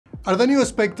Are the new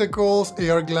Spectacles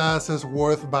AR glasses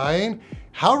worth buying?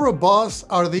 How robust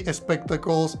are the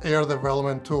Spectacles AR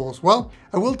development tools? Well,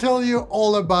 I will tell you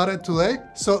all about it today.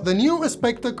 So the new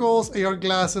Spectacles AR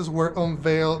glasses were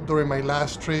unveiled during my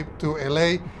last trip to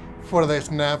LA for the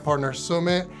Snap Partner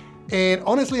Summit. And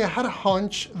honestly, I had a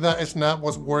hunch that Snap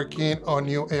was working on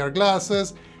new AR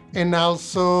glasses, and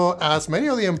also asked many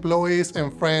of the employees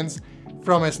and friends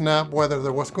from Snap whether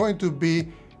there was going to be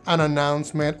an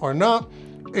announcement or not.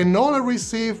 And all I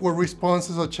received were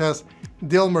responses such as,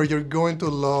 "Dilmer, you're going to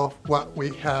love what we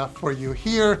have for you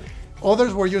here."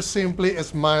 Others were just simply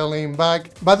smiling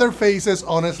back, but their faces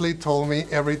honestly told me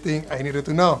everything I needed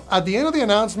to know. At the end of the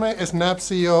announcement, Snap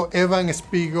CEO Evan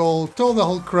Spiegel told the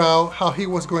whole crowd how he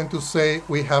was going to say,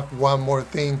 "We have one more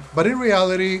thing." But in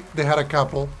reality, they had a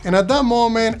couple. And at that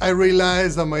moment, I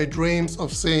realized that my dreams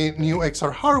of seeing new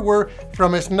XR hardware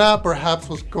from Snap perhaps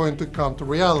was going to come to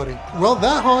reality. Well,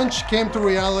 that hunch came to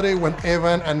reality when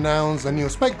Evan announced the new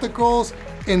Spectacles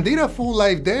and did a full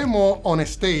live demo on a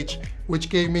stage, which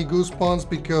gave me goosebumps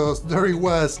because there it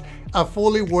was, a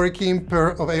fully working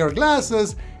pair of AR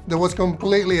glasses that was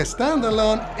completely a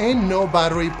standalone and no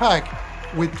battery pack.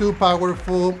 With two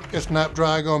powerful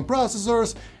Snapdragon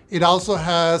processors, it also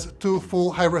has two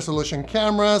full high-resolution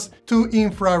cameras, two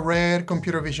infrared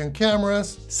computer vision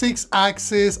cameras,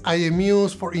 6-axis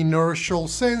IMUs for inertial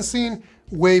sensing,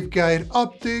 waveguide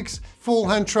optics, full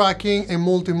hand tracking and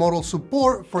multi-modal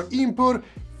support for input,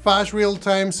 fast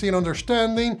real-time scene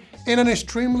understanding, and an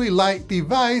extremely light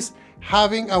device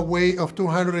having a weight of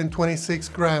 226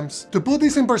 grams. To put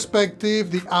this in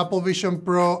perspective, the Apple Vision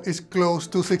Pro is close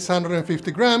to 650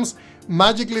 grams,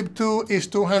 Magic Leap 2 is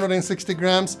 260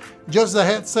 grams, just the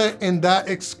headset, and that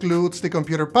excludes the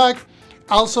computer pack.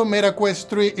 Also, Meta Quest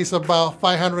 3 is about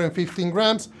 515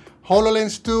 grams,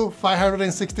 HoloLens 2,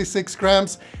 566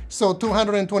 grams, so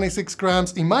 226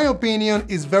 grams, in my opinion,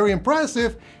 is very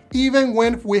impressive, even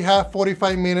when we have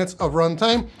 45 minutes of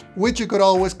runtime, which you could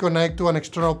always connect to an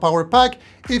external power pack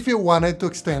if you wanted to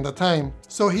extend the time.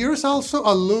 So here's also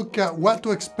a look at what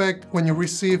to expect when you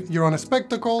receive your own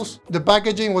Spectacles. The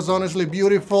packaging was honestly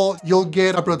beautiful. You'll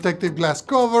get a protective glass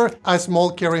cover, a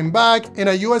small carrying bag, and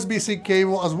a USB-C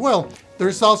cable as well.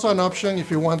 There's also an option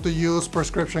if you want to use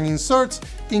prescription inserts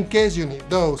in case you need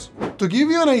those. To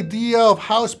give you an idea of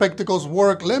how Spectacles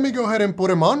work, let me go ahead and put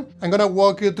them on. I'm gonna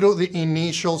walk you through the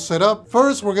initial setup.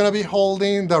 First, we're gonna be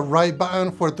holding the right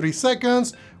button for 3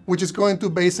 seconds, which is going to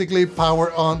basically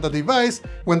power on the device.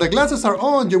 When the glasses are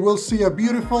on, you will see a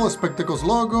beautiful Spectacles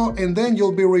logo, and then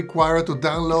you'll be required to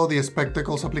download the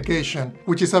Spectacles application,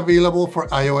 which is available for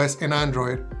iOS and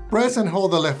Android. Press and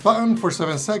hold the left button for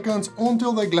 7 seconds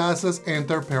until the glasses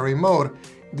enter pairing mode.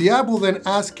 The app will then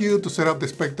ask you to set up the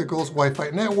Spectacles Wi-Fi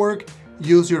network,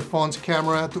 use your phone's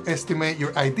camera to estimate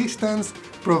your eye distance,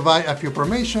 provide a few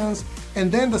permissions,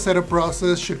 and then the setup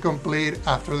process should complete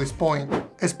after this point.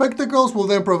 Spectacles will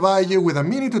then provide you with a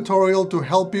mini tutorial to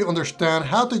help you understand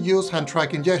how to use hand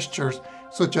tracking gestures,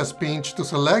 such as pinch to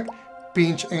select,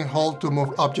 pinch and hold to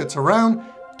move objects around,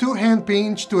 two-hand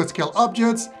pinch to scale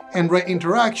objects, and right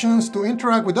interactions to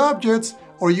interact with objects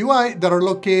or UI that are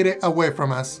located away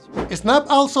from us. Snap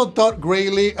also thought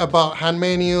greatly about hand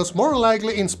menus, more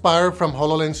likely inspired from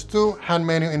HoloLens 2 hand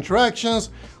menu interactions,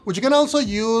 which you can also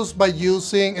use by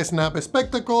using Snap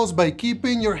Spectacles by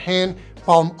keeping your hand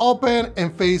palm open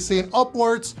and facing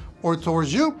upwards or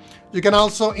towards you. You can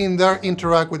also in there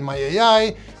interact with My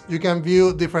AI. You can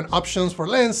view different options for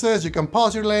lenses. You can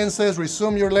pause your lenses,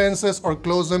 resume your lenses, or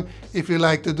close them if you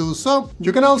like to do so.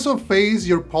 You can also face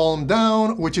your palm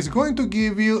down, which is going to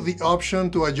give you the option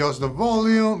to adjust the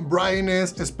volume,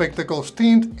 brightness, Spectacles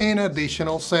tint, and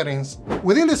additional settings.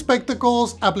 Within the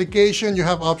Spectacles application, you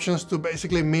have options to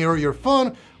basically mirror your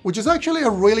phone, which is actually a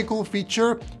really cool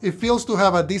feature. It feels to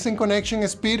have a decent connection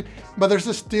speed, but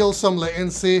there's still some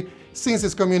latency since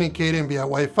it's communicating via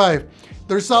Wi-Fi.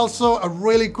 There's also a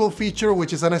really cool feature,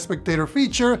 which is an Spectator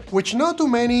feature, which not too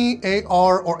many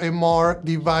AR or MR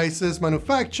devices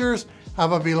manufacturers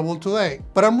have available today.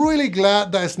 But I'm really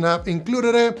glad that Snap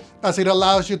included it, as it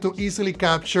allows you to easily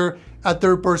capture a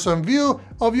third-person view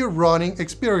of your running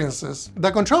experiences. The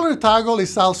controller toggle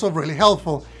is also really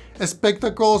helpful.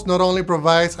 Spectacles not only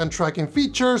provides hand tracking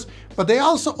features, but they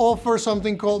also offer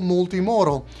something called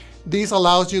multi-modal. This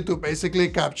allows you to basically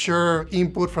capture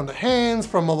input from the hands,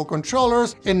 from mobile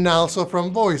controllers, and also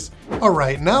from voice.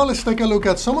 Alright, now let's take a look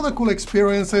at some of the cool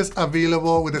experiences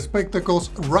available with the Spectacles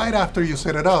right after you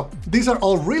set it up. These are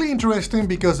all really interesting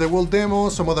because they will demo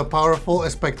some of the powerful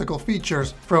Spectacle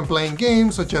features, from playing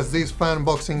games such as this fan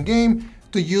boxing game,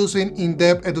 to using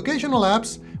in-depth educational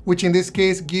apps, which in this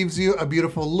case gives you a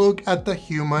beautiful look at the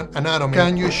human anatomy.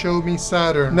 Can you show me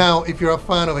Saturn? Now, if you're a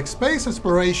fan of space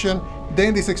exploration,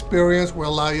 then this experience will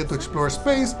allow you to explore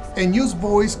space and use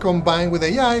voice combined with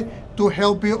AI to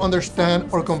help you understand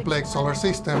our complex solar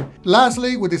system.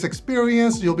 Lastly, with this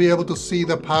experience, you'll be able to see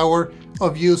the power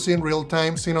of using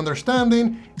real-time scene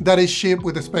understanding that is shipped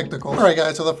with the Spectacles. All right,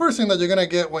 guys, so the first thing that you're gonna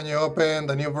get when you open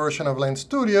the new version of Lens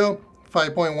Studio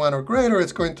 5.1 or greater,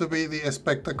 it's going to be the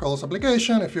Spectacles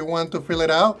application. If you want to fill it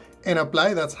out and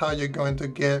apply, that's how you're going to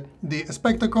get the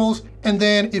Spectacles. And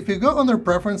then if you go under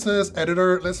Preferences,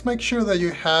 Editor, let's make sure that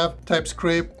you have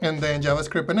TypeScript and then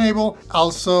JavaScript enabled.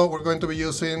 Also, we're going to be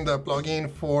using the plugin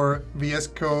for VS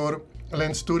Code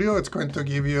Lens Studio. It's going to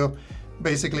give you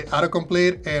basically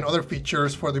autocomplete and other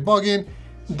features for debugging.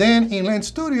 Then in Lens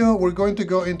Studio, we're going to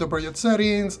go into Project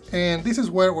Settings, and this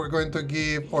is where we're going to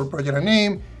give our project a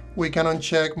name. We can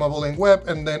uncheck mobile and web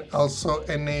and then also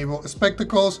enable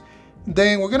Spectacles.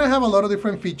 Then we're gonna have a lot of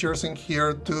different features in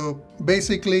here to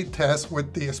basically test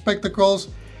with the Spectacles.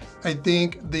 I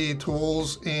think the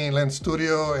tools in Lens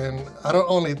Studio, and I don't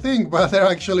only think, but they're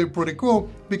actually pretty cool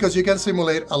because you can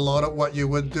simulate a lot of what you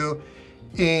would do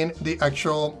in the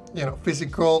actual,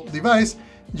 physical device.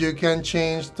 You can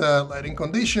change the lighting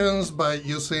conditions by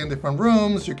using different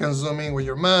rooms. You can zoom in with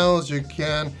your mouse. You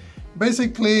can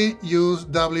basically use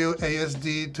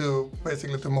WASD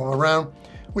to move around,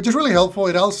 which is really helpful.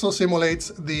 It also simulates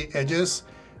the edges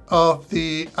of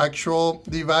the actual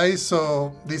device.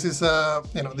 So this is the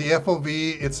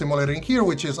FOV it's simulating here,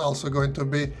 which is also going to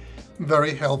be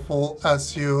very helpful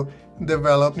as you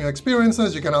develop new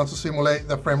experiences. You can also simulate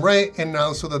the frame rate and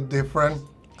also the different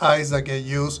eyes that get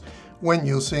used when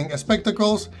using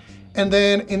Spectacles. And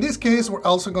then in this case, we're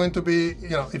also going to be,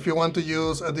 if you want to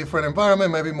use a different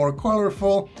environment, maybe more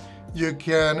colorful, you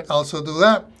can also do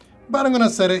that. But I'm gonna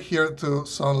set it here to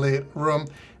sunlit room.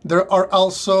 There are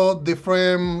also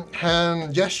different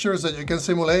hand gestures that you can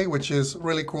simulate, which is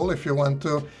really cool if you want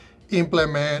to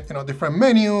implement, different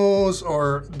menus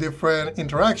or different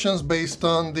interactions based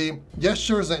on the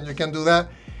gestures, then you can do that.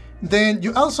 Then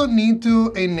you also need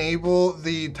to enable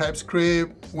the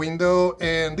TypeScript window,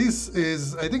 and this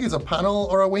is, I think it's a panel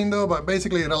or a window, but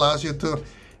basically it allows you to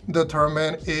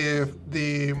determine if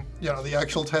the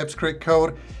actual TypeScript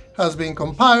code has been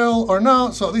compiled or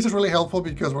not. So this is really helpful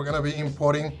because we're going to be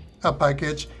importing a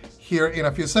package here in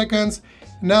a few seconds.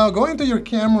 Now go into your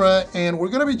camera, and we're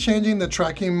going to be changing the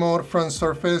tracking mode from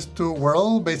surface to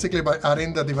world, basically by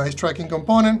adding the device tracking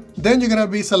component. Then you're going to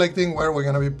be selecting where we're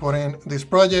going to be putting this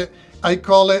project. I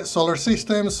call it solar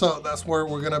system, so that's where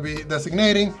we're going to be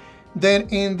designating. Then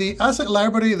in the asset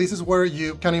library, this is where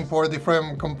you can import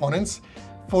different components.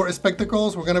 For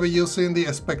Spectacles, we're going to be using the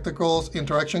Spectacles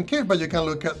interaction kit, but you can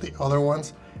look at the other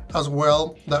ones as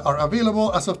well that are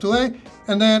available as of today.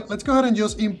 And then let's go ahead and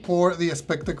just import the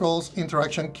Spectacles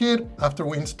interaction kit. After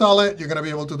we install it, you're going to be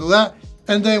able to do that.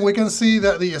 And then we can see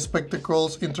that the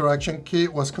Spectacles interaction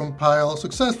kit was compiled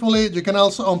successfully. You can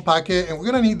also unpack it, and we're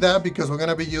going to need that because we're going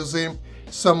to be using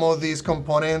some of these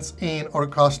components in our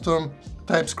custom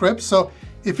TypeScript. So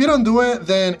if you don't do it,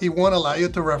 then it won't allow you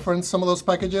to reference some of those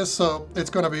packages. So it's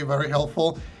going to be very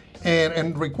helpful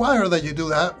and require that you do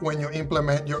that when you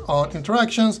implement your own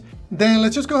interactions. Then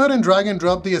let's just go ahead and drag and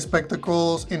drop the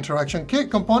Spectacles interaction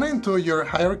kit component to your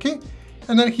hierarchy.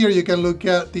 And then here you can look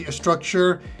at the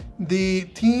structure. The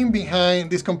team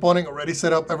behind this component already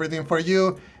set up everything for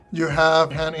you. You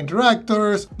have hand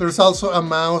interactors, there's also a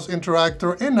mouse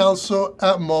interactor, and also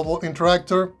a mobile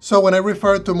interactor. So when I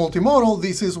refer to multi-modal,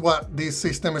 this is what this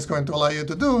system is going to allow you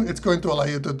to do. It's going to allow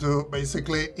you to do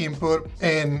basically input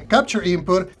and capture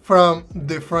input from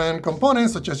different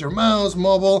components, such as your mouse,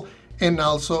 mobile, and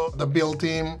also the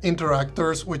built-in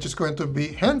interactors, which is going to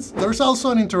be hands. There's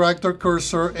also an interactor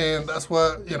cursor, and that's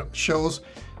what shows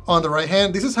on the right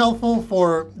hand. This is helpful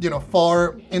for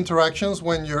far interactions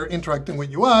when you're interacting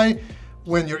with UI,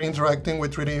 when you're interacting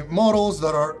with 3D models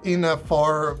that are in a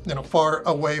far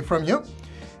away from you.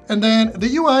 And then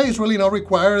the UI is really not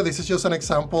required. This is just an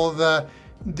example that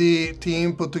the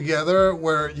team put together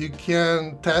where you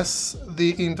can test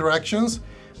the interactions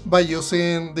by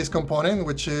using this component,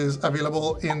 which is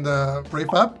available in the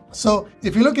prefab. So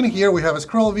if you look in here, we have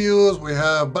scroll views, we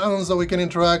have buttons that we can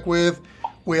interact with.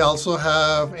 We also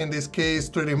have, in this case,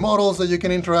 3D models that you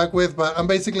can interact with, but I'm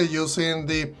basically using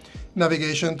the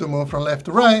navigation to move from left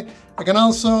to right. I can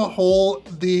also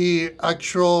hold the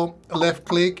actual left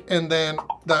click, and then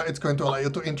that it's going to allow you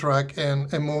to interact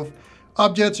and move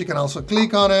objects. You can also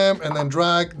click on them and then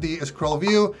drag the scroll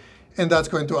view, and that's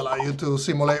going to allow you to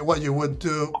simulate what you would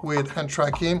do with hand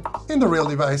tracking in the real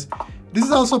device. This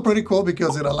is also pretty cool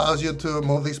because it allows you to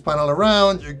move this panel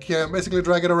around. You can basically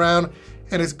drag it around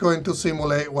and it's going to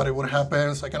simulate what it would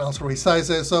happen. So I can also resize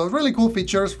it. So really cool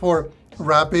features for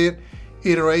rapid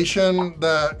iteration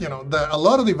that, that a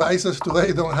lot of devices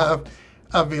today don't have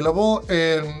available.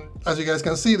 And as you guys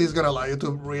can see, this is going to allow you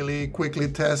to really quickly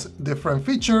test different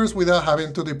features without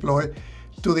having to deploy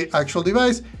to the actual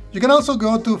device. You can also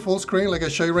go to full screen like I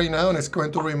show you right now, and it's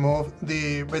going to remove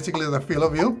basically the field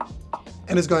of view,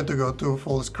 and it's going to go to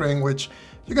full screen, which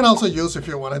you can also use if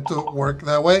you wanted to work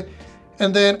that way.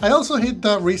 And then I also hit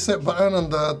the reset button on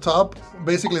the top.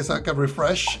 Basically, it's like a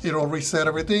refresh. It'll reset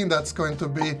everything. That's going to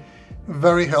be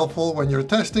very helpful when you're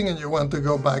testing and you want to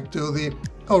go back to the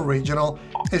original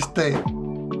state.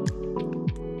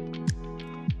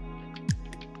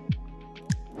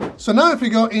 So now if we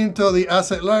go into the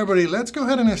asset library, let's go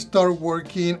ahead and start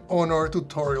working on our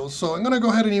tutorial. So I'm going to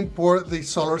go ahead and import the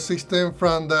solar system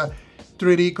from the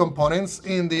 3D components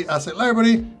in the asset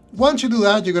library. Once you do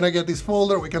that, you're going to get this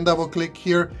folder. We can double click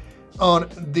here on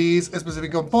this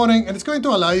specific component, and it's going to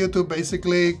allow you to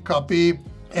basically copy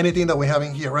anything that we have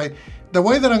in here, right? The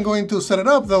way that I'm going to set it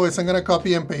up though is I'm going to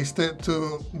copy and paste it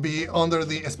to be under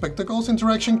the Spectacles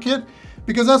interaction kit,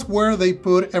 because that's where they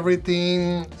put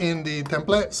everything in the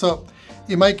template. So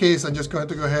in my case, I'm just going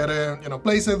to go ahead and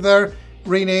place it there,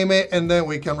 rename it, and then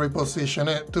we can reposition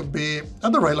it to be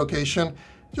at the right location,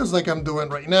 just like I'm doing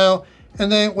right now. And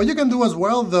then what you can do as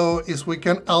well though is we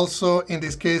can also, in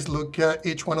this case, look at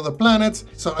each one of the planets.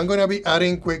 So I'm going to be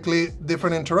adding quickly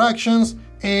different interactions.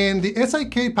 And the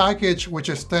SIK package, which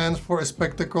stands for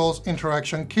Spectacles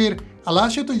Interaction Kit,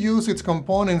 allows you to use its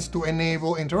components to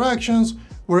enable interactions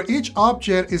where each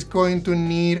object is going to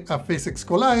need a physics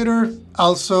collider,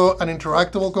 also an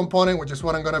interactable component, which is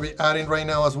what I'm going to be adding right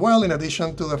now as well, in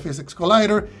addition to the physics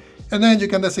collider. And then you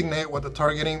can designate what the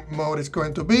targeting mode is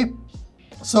going to be.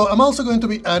 So I'm also going to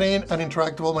be adding an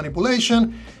interactable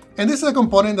manipulation. And this is a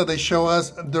component that they show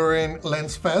us during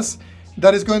Lens Fest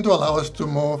that is going to allow us to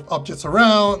move objects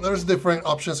around. There's different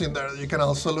options in there that you can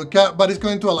also look at, but it's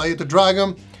going to allow you to drag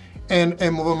them and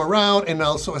move them around and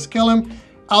also scale them.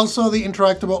 Also, the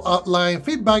interactable outline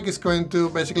feedback is going to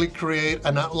basically create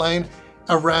an outline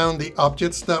around the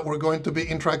objects that we're going to be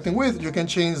interacting with. You can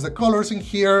change the colors in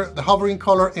here, the hovering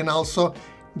color, and also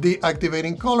the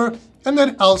activating color. And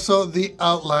then also the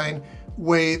outline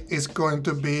weight is going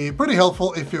to be pretty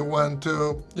helpful if you want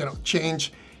to,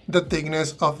 change the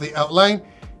thickness of the outline.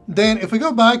 Then if we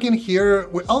go back in here,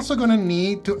 we're also going to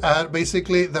need to add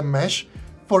basically the mesh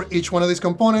for each one of these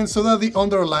components so that the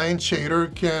underlying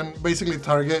shader can basically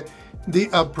target the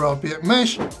appropriate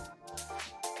mesh.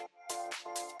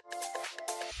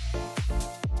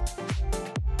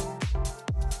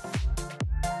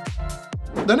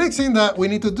 The next thing that we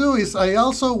need to do is I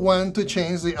also want to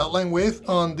change the outline width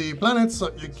on the planet.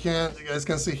 So you guys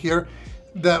can see here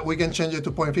that we can change it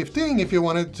to 0.15 if you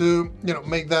wanted to,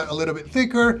 make that a little bit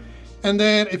thicker. And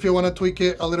then if you want to tweak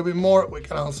it a little bit more, we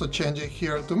can also change it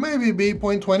here to maybe be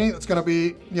 0.20. It's going to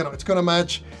be, it's going to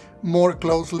match more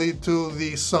closely to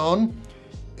the sun.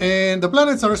 And the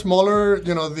planets are smaller,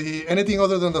 anything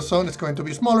other than the sun is going to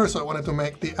be smaller. So I wanted to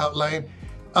make the outline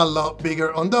a lot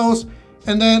bigger on those.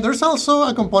 And then there's also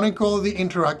a component called the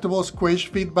Interactable Squish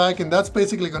Feedback, and that's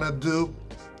basically going to do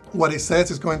what it says.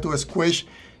 It's going to squish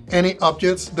any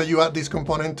objects that you add this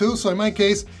component to. So in my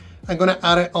case, I'm going to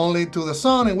add it only to the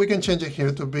sun, and we can change it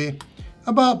here to be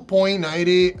about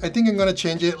 0.90. I think I'm going to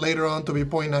change it later on to be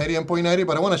 0.90 and 0.90,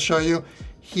 but I want to show you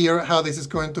here how this is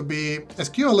going to be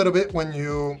skewed a little bit when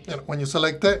you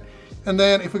select it. And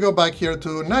then if we go back here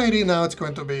to 90, now it's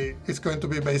going to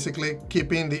be basically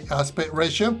keeping the aspect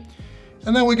ratio.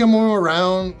 And then we can move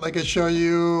around like I showed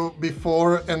you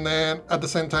before, and then at the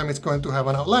same time it's going to have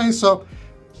an outline. So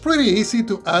pretty easy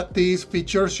to add these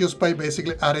features just by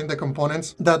basically adding the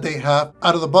components that they have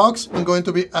out of the box. I'm going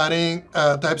to be adding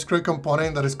a TypeScript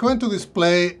component that is going to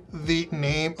display the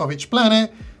name of each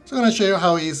planet. So I'm going to show you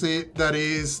how easy that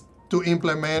is to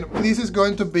implement. This is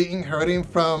going to be inheriting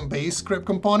from base script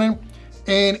component.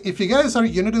 And if you guys are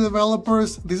Unity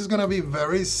developers, this is going to be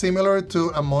very similar to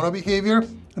a mono behavior.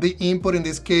 The input in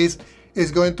this case is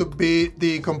going to be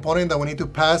the component that we need to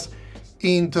pass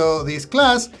into this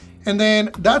class. And then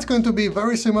that's going to be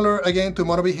very similar again to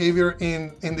mono behavior.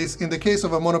 In the case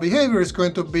of a mono behavior, it's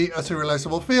going to be a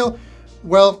serializable field.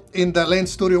 Well, in the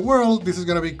Lens Studio world, this is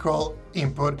going to be called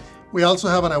input. We also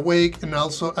have an awake and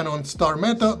also an onStart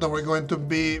method that we're going to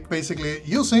be basically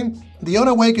using. The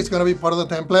onAwake is going to be part of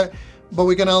the template, but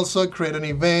we can also create an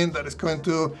event that is going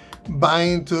to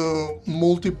bind to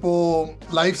multiple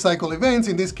lifecycle events.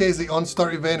 In this case, the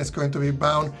onStart event is going to be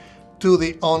bound to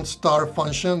the onStart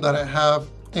function that I have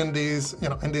in this,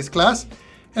 in this class.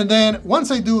 And then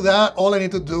once I do that, all I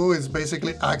need to do is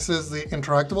basically access the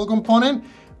interactable component,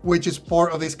 which is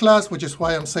part of this class, which is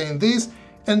why I'm saying this.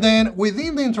 And then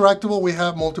within the interactable, we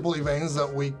have multiple events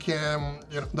that we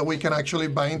can actually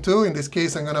bind into. In this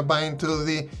case, I'm gonna bind to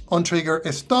the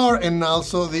onTrigger star and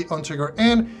also the onTrigger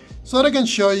end, so that I can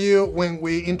show you when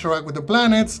we interact with the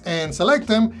planets and select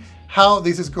them, how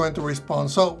this is going to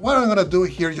respond. So what I'm gonna do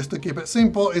here, just to keep it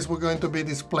simple, is we're going to be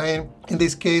displaying, in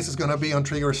this case, it's gonna be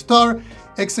onTrigger star,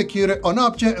 executed on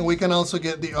object, and we can also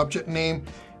get the object name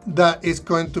that is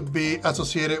going to be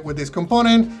associated with this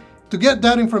component. To get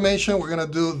that information, we're gonna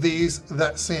do this,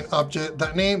 that scene object,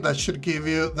 that name, that should give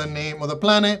you the name of the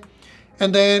planet.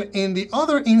 And then in the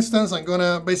other instance, I'm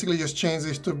gonna basically just change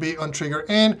this to be onTrigger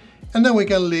end, and then we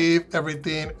can leave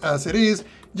everything as it is.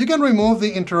 You can remove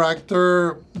the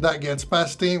interactor that gets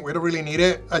passed in. We don't really need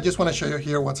it. I just want to show you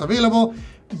here what's available.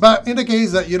 But in the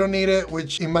case that you don't need it,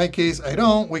 which in my case I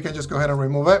don't, we can just go ahead and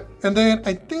remove it. And then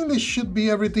I think this should be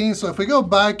everything. So if we go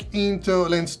back into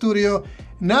Lens Studio,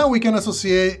 now we can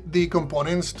associate the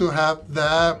components to have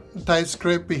that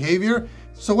TypeScript behavior.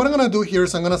 So what I'm going to do here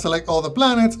is I'm going to select all the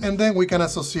planets, and then we can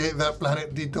associate that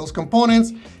planet details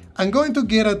components. I'm going to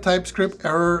get a TypeScript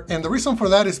error, and the reason for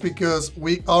that is because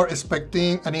we are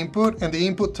expecting an input, and the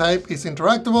input type is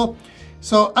interactable.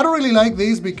 So I don't really like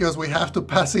this because we have to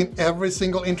pass in every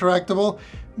single interactable,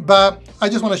 but I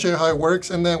just want to show you how it works,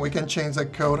 and then we can change the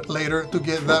code later to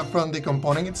get that from the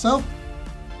component itself.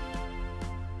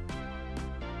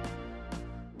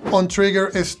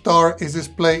 onTrigger star is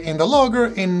displayed in the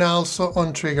logger and also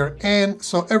onTrigger end,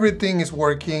 so everything is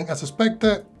working as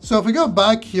expected. So if we go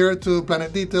back here to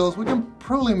planet details, we can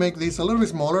probably make this a little bit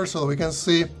smaller so that we can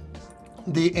see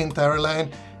the entire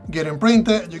line getting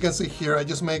printed. You can see here I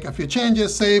just make a few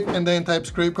changes, save, and then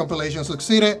TypeScript compilation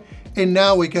succeeded, and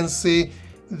now we can see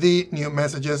the new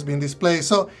messages being displayed.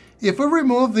 So if we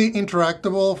remove the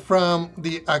interactable from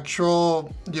the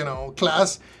actual,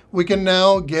 class, we can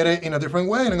now get it in a different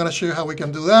way, and I'm going to show you how we can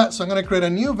do that. So I'm going to create a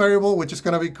new variable, which is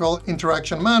going to be called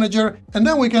Interaction Manager, and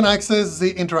then we can access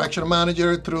the Interaction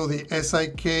Manager through the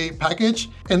SIK package,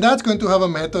 and that's going to have a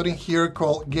method in here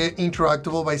called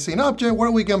getInteractableBySceneObject,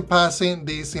 where we can pass in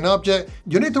the scene object.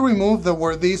 You need to remove the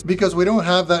word this because we don't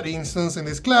have that instance in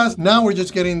this class. Now we're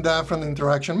just getting that from the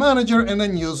Interaction Manager and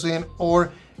then using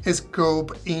our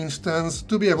scope instance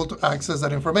to be able to access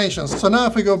that information. So now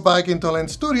if we go back into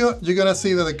Lens Studio, you're gonna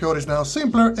see that the code is now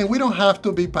simpler, and we don't have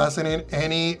to be passing in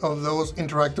any of those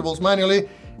interactables manually,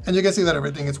 and you can see that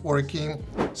everything is working.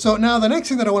 So now the next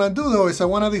thing that I want to do though is I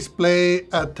want to display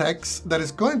a text that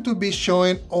is going to be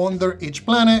showing under each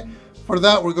planet. For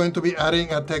that, we're going to be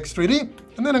adding a text 3D,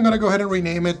 and then I'm going to go ahead and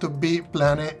rename it to be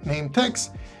planet name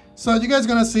text. So you guys are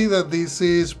gonna see that this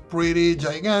is pretty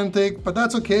gigantic, but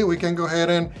that's okay. We can go ahead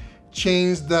and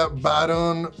change the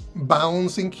button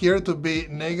bounds in here to be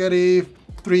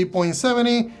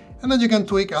 -3.70, and then you can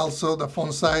tweak also the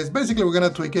font size. Basically, we're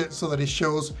gonna tweak it so that it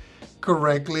shows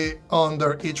correctly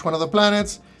under each one of the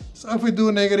planets. So if we do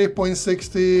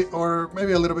 -0.60 or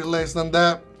maybe a little bit less than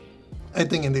that, I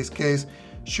think in this case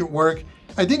should work.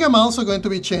 I think I'm also going to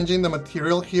be changing the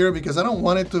material here because I don't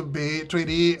want it to be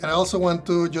 3D, and I also want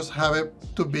to just have it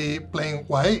to be plain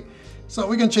white. So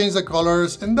we can change the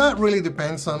colors, and that really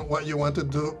depends on what you want to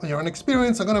do in your own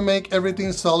experience. I'm gonna make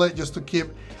everything solid just to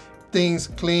keep things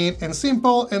clean and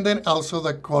simple, and then also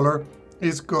the color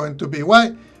is going to be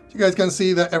white. You guys can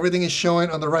see that everything is showing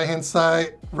on the right-hand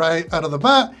side right out of the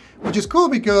bat, which is cool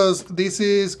because this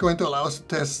is going to allow us to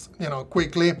test,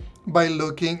 quickly by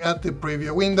looking at the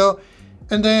preview window.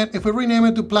 And then if we rename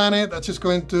it to planet, that's just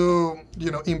going to,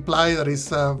 imply that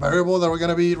it's a variable that we're going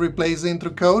to be replacing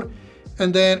through code.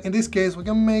 And then in this case, we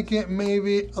can make it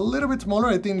maybe a little bit smaller.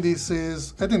 I think this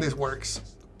works.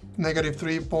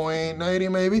 -3.90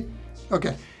 maybe.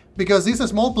 Okay, because these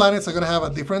small planets are going to have a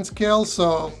different scale,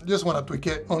 so just want to tweak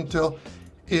it until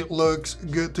it looks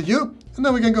good to you. And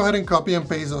then we can go ahead and copy and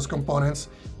paste those components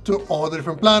to all the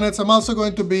different planets. I'm also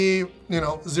going to be,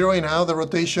 zeroing out the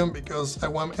rotation because I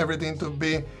want everything to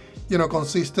be,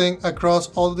 consistent across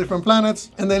all the different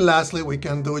planets. And then lastly, we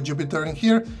can do Jupiter in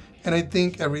here. And I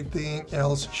think everything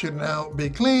else should now be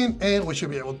clean, and we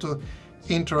should be able to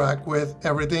interact with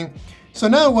everything. So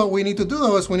now what we need to do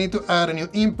though is we need to add a new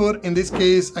input. In this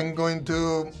case, I'm going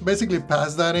to basically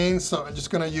pass that in. So I'm just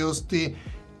going to use the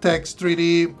text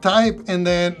 3D type, and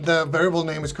then the variable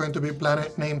name is going to be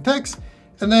planet name text.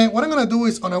 And then what I'm going to do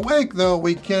is on awake though,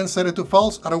 we can set it to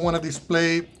false. I don't want to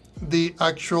display the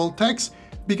actual text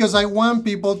because I want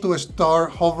people to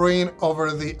start hovering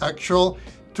over the actual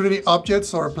 3D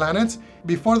objects or planets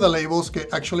before the labels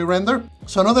get actually rendered.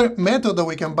 So another method that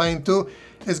we can bind to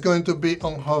is going to be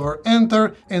on hover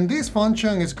enter, and this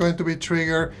function is going to be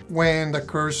triggered when the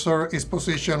cursor is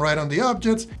positioned right on the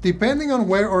objects, depending on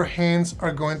where our hands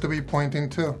are going to be pointing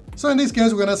to. So in this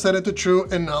case, we're gonna set it to true,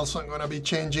 and also I'm gonna be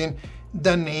changing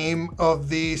the name of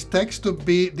this text to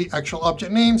be the actual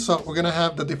object name. So we're gonna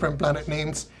have the different planet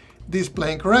names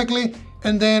displaying correctly.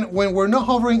 And then when we're not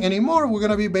hovering anymore, we're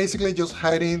gonna be basically just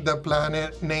hiding the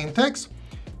planet name text.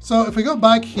 So if we go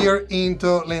back here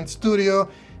into Lens Studio,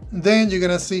 then you're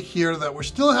gonna see here that we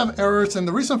still have errors. And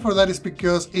the reason for that is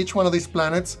because each one of these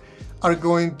planets are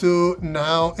going to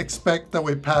now expect that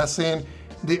we pass in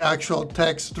the actual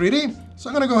text 3D. So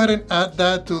I'm gonna go ahead and add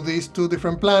that to these two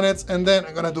different planets, and then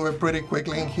I'm gonna do it pretty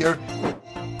quickly in here.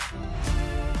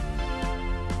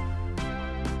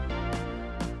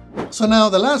 So now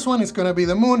the last one is gonna be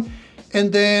the moon.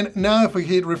 And then now if we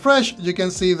hit refresh, you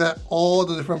can see that all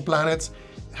the different planets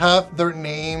have their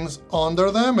names under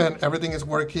them and everything is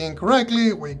working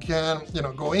correctly. We can,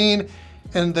 go in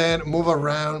and then move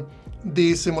around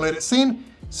the simulated scene.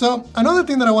 So another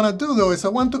thing that I want to do though is I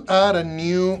want to add a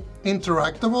new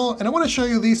interactable, and I want to show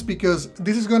you this because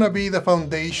this is going to be the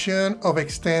foundation of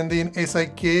extending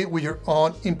SIK with your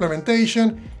own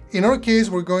implementation. In our case,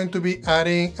 we're going to be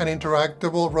adding an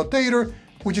interactable rotator,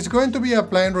 which is going to be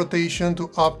applying rotation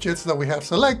to objects that we have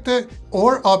selected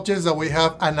or objects that we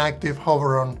have an active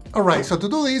hover on. All right, so to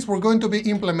do this, we're going to be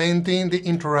implementing the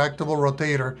interactable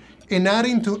rotator and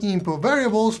adding two input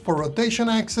variables for rotation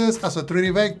axis as a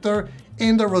 3D vector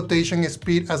and the rotation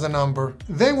speed as a number.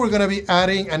 Then we're going to be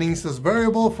adding an instance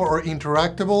variable for our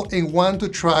interactable and one to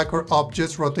track our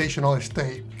object's rotational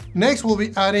state. Next, we'll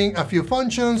be adding a few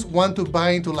functions, one to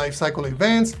bind to lifecycle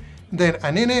events, then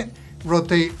an init,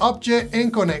 rotate object,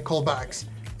 and connect callbacks.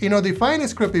 In our define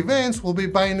script events, we'll be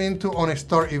binding to on a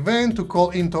start event to call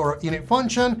into our init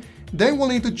function. Then we'll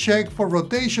need to check for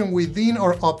rotation within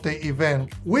our update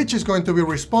event, which is going to be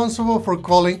responsible for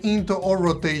calling into our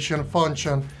rotation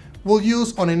function. We'll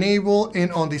use on enable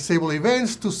and on disable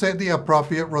events to set the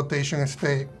appropriate rotation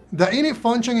state. The init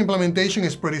function implementation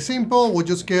is pretty simple. We'll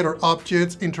just get our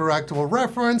object's interactable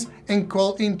reference and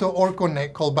call into our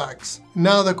connect callbacks.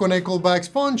 Now the connect callbacks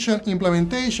function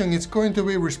implementation is going to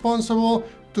be responsible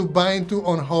to bind to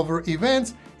on hover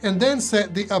events and then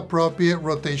set the appropriate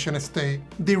rotation state.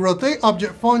 The rotate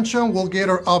object function will get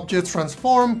our objects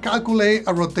transformed, calculate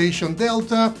a rotation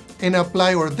delta, and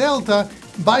apply our delta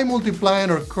by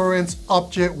multiplying our current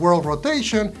object world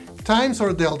rotation times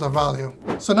our delta value.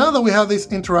 So now that we have this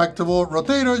interactable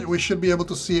rotator, we should be able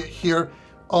to see it here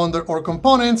under our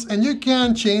components, and you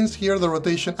can change here the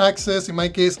rotation axis. In my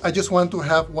case, I just want to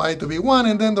have Y to be 1,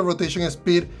 and then the rotation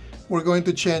speed, we're going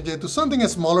to change it to something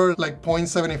smaller, like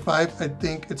 0.75. I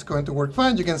think it's going to work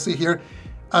fine. You can see here,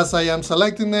 as I am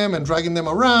selecting them and dragging them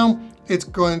around, it's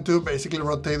going to basically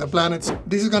rotate the planets.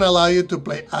 This is going to allow you to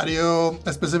play audio,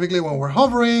 specifically when we're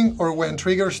hovering or when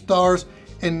trigger starts,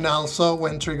 and also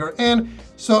when trigger end.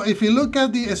 So if you look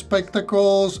at the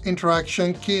Spectacles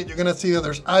interaction kit, you're gonna see that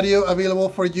there's audio available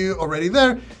for you already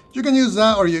there. You can use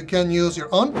that or you can use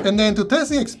your own. And then to test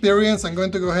the experience, I'm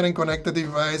going to go ahead and connect the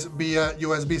device via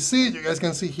USB-C. You guys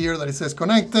can see here that it says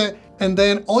connected. And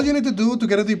then all you need to do to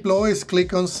get it deployed is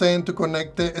click on send to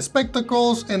connect the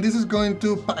Spectacles. And this is going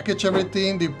to package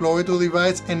everything, deploy to the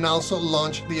device, and also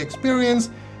launch the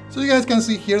experience. So you guys can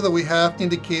see here that we have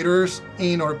indicators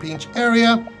in our pinch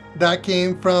area that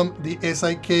came from the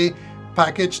SIK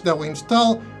package that we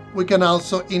installed. We can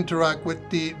also interact with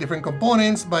the different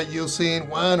components by using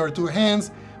one or two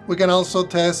hands. We can also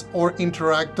test our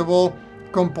interactable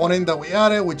component that we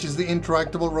added, which is the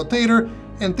interactable rotator,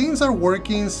 and things are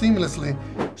working seamlessly.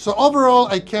 So overall,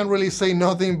 I can't really say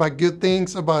nothing but good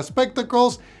things about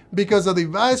Spectacles because the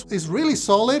device is really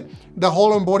solid. The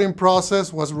whole onboarding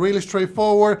process was really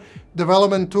straightforward.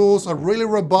 Development tools are really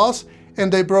robust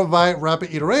and they provide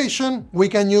rapid iteration. We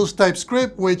can use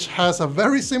TypeScript, which has a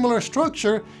very similar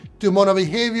structure to mono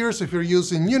behaviors if you're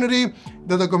using Unity.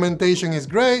 The documentation is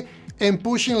great, and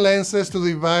pushing lenses to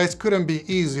the device couldn't be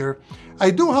easier.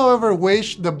 I do, however,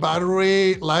 wish the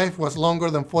battery life was longer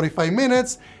than 45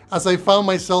 minutes, as I found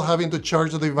myself having to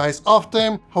charge the device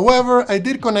often. However, I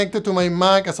did connect it to my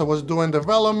Mac as I was doing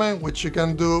development, which you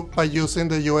can do by using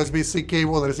the USB-C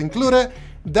cable that is included.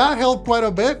 That helped quite a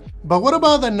bit. But what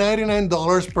about the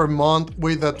 $99 per month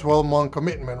with a 12-month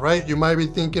commitment, right? You might be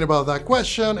thinking about that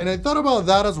question, and I thought about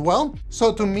that as well.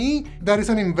 So to me, that is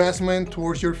an investment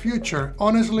towards your future.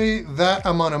 Honestly, that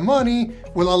amount of money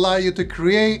will allow you to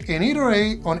create and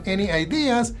iterate on any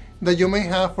ideas that you may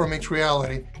have for mixed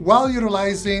reality, while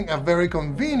utilizing a very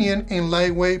convenient and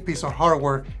lightweight piece of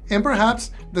hardware. And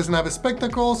perhaps the Snap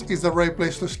Spectacles is the right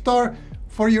place to start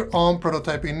for your own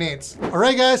prototyping needs.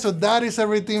 Alright guys, so that is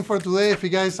everything for today. If you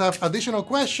guys have additional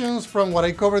questions from what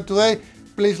I covered today,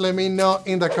 please let me know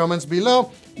in the comments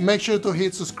below. Make sure to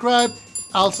hit subscribe.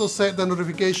 Also set the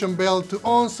notification bell to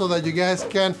on so that you guys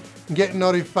can get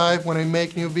notified when I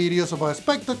make new videos about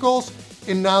spectacles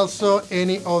and also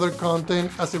any other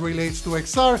content as it relates to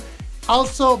XR.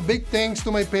 Also, big thanks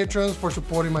to my patrons for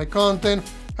supporting my content.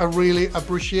 I really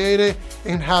appreciate it,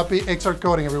 and happy XR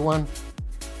coding, everyone.